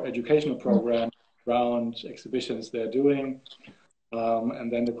educational programs around exhibitions they're doing.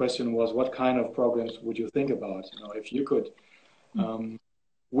 And then the question was, what kind of programs would you think about? You know, if you could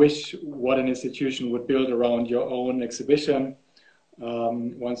wish what an institution would build around your own exhibition,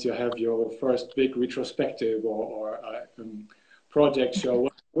 once you have your first big retrospective or project show,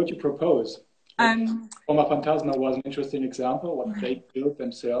 what would you propose? Roma Fantasma was an interesting example, what they built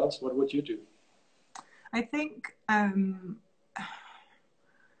themselves. What would you do? I think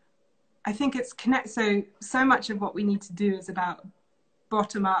it's so much of what we need to do is about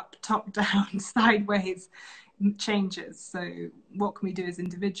bottom up, top down, sideways changes. So what can we do as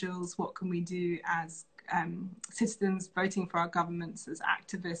individuals? What can we do as citizens voting for our governments, as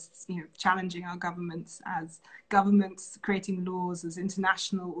activists, you know, challenging our governments, as governments creating laws, as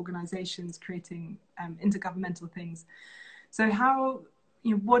international organizations creating intergovernmental things. So how,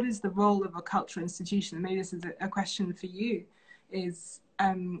 you know, what is the role of a cultural institution? And maybe this is a question for you, is,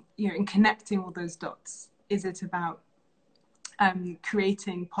 you know, in connecting all those dots? Is it about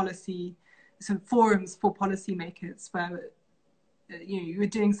creating policy, sort of forums for policymakers where you know, you're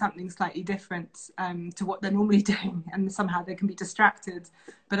doing something slightly different to what they're normally doing, and somehow they can be distracted.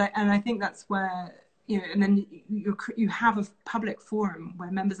 But I think that's where, you know, and then you have a public forum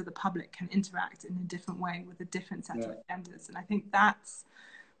where members of the public can interact in a different way with a different set of agendas. And I think that's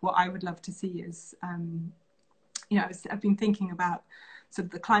what I would love to see is, you know, I've been thinking about sort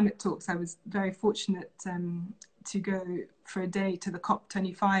of the climate talks. I was very fortunate to go for a day to the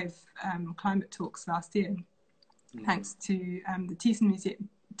COP25 climate talks last year, thanks to the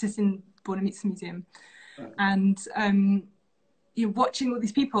Thyssen-Bornemisza Museum. And you're watching all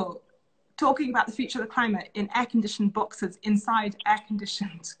these people talking about the future of the climate in air-conditioned boxes inside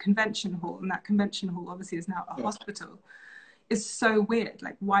air-conditioned convention hall, and that convention hall obviously is now a hospital. Is so weird.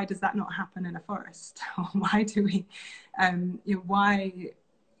 Like, why does that not happen in a forest? Why do we, you know, why,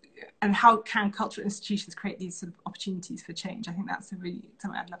 and how can cultural institutions create these sort of opportunities for change? I think that's really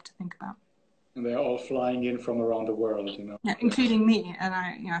something I'd love to think about. And they're all flying in from around the world, you know. Yeah, including me, and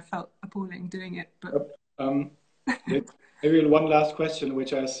I felt appalling doing it. But maybe one last question,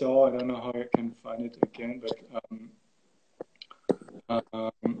 which I saw. I don't know how I can find it again, but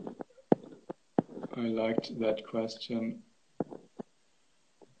I liked that question.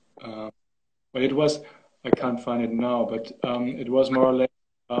 But it was, I can't find it now, but it was more or less,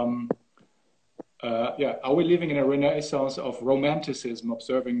 are we living in a renaissance of romanticism,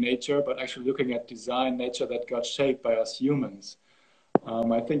 observing nature, but actually looking at design, nature that got shaped by us humans?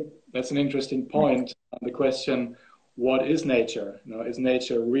 I think that's an interesting point. The question, what is nature? You know, is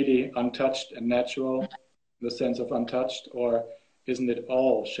nature really untouched and natural, in the sense of untouched, or isn't it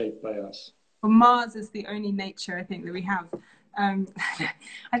all shaped by us? Well, Mars is the only nature I think that we have. I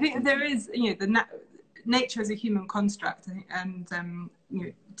think there is, you know, nature is a human construct, and you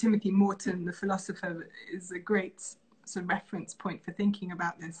know, Timothy Morton, the philosopher, is a great sort of reference point for thinking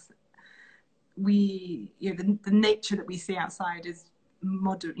about this. You know, the nature that we see outside is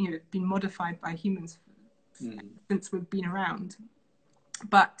been modified by humans since we've been around.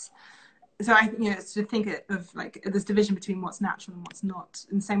 But so I, you know, it's to think of like this division between what's natural and what's not,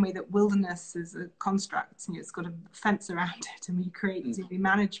 in the same way that wilderness is a construct. You know, it's got a fence around it, and we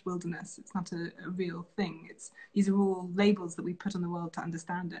manage wilderness. It's not a real thing. These are all labels that we put on the world to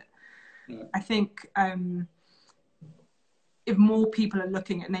understand it. Yeah. I think if more people are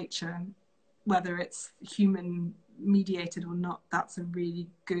looking at nature, whether it's human mediated or not, that's a really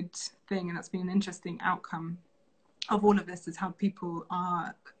good thing, and that's been an interesting outcome of all of this, is how people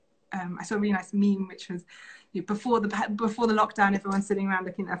are. I saw a really nice meme, which was, you know, before the lockdown, everyone's sitting around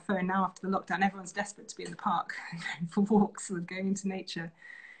looking at their phone. Now, after the lockdown, everyone's desperate to be in the park, going for walks and going into nature.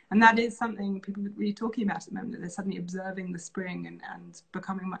 And that is something people are really talking about at the moment, that they're suddenly observing the spring and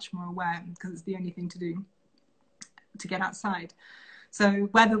becoming much more aware, because it's the only thing to do to get outside. So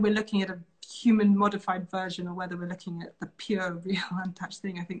whether we're looking at a human modified version or whether we're looking at the pure, real, untouched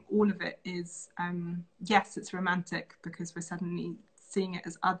thing, I think all of it is, yes, it's romantic because we're suddenly seeing it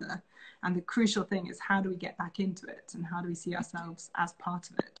as other, and the crucial thing is, how do we get back into it, and how do we see ourselves as part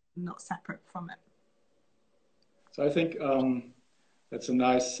of it, not separate from it? So I think that's a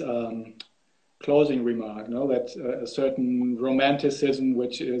nice closing remark, no? That a certain romanticism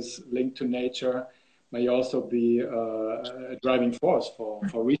which is linked to nature may also be a driving force for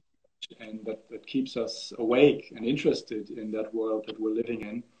research, and that keeps us awake and interested in that world that we're living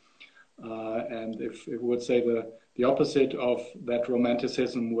in. And if we would say the opposite of that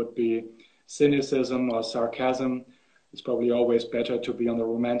romanticism would be cynicism or sarcasm, it's probably always better to be on the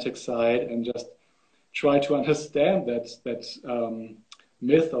romantic side and just try to understand that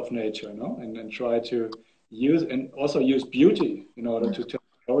myth of nature, no? And try to use beauty in order to tell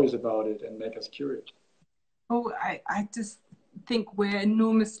stories about it and make us curious. Oh, I just think we're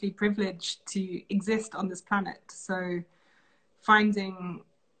enormously privileged to exist on this planet. So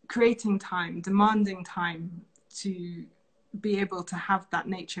creating time, demanding time to be able to have that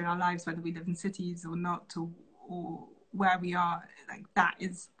nature in our lives, whether we live in cities or not, or where we are, like that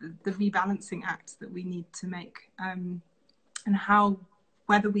is the rebalancing act that we need to make. And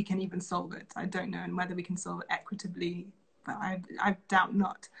whether we can even solve it, I don't know, and whether we can solve it equitably, but I doubt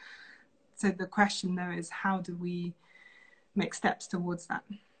not. So the question though is, how do we make steps towards that?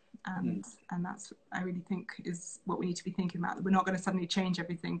 And that's, I really think, is what we need to be thinking about. That we're not going to suddenly change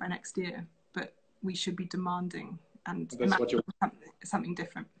everything by next year, but we should be demanding and something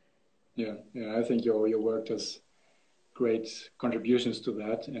different. Yeah, I think your work does great contributions to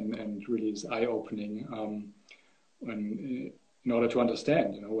that, and really is eye-opening. In order to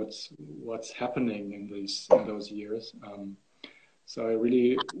understand, you know, what's happening in those years. So I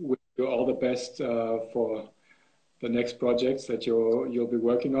really wish you all the best for the next projects that you'll be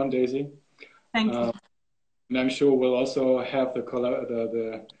working on, Daisy. Thank you. And I'm sure we'll also have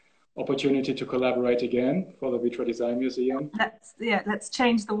the opportunity to collaborate again for the Vitra Design Museum. Let's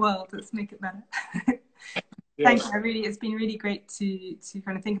change the world. Let's make it better. Yes. Thank you. It's been really great to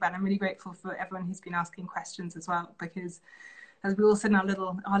kind of think about. I'm really grateful for everyone who's been asking questions as well, because as we all sit in our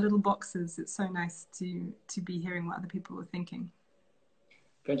little boxes, it's so nice to be hearing what other people were thinking.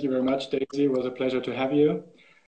 Thank you very much, Daisy. It was a pleasure to have you.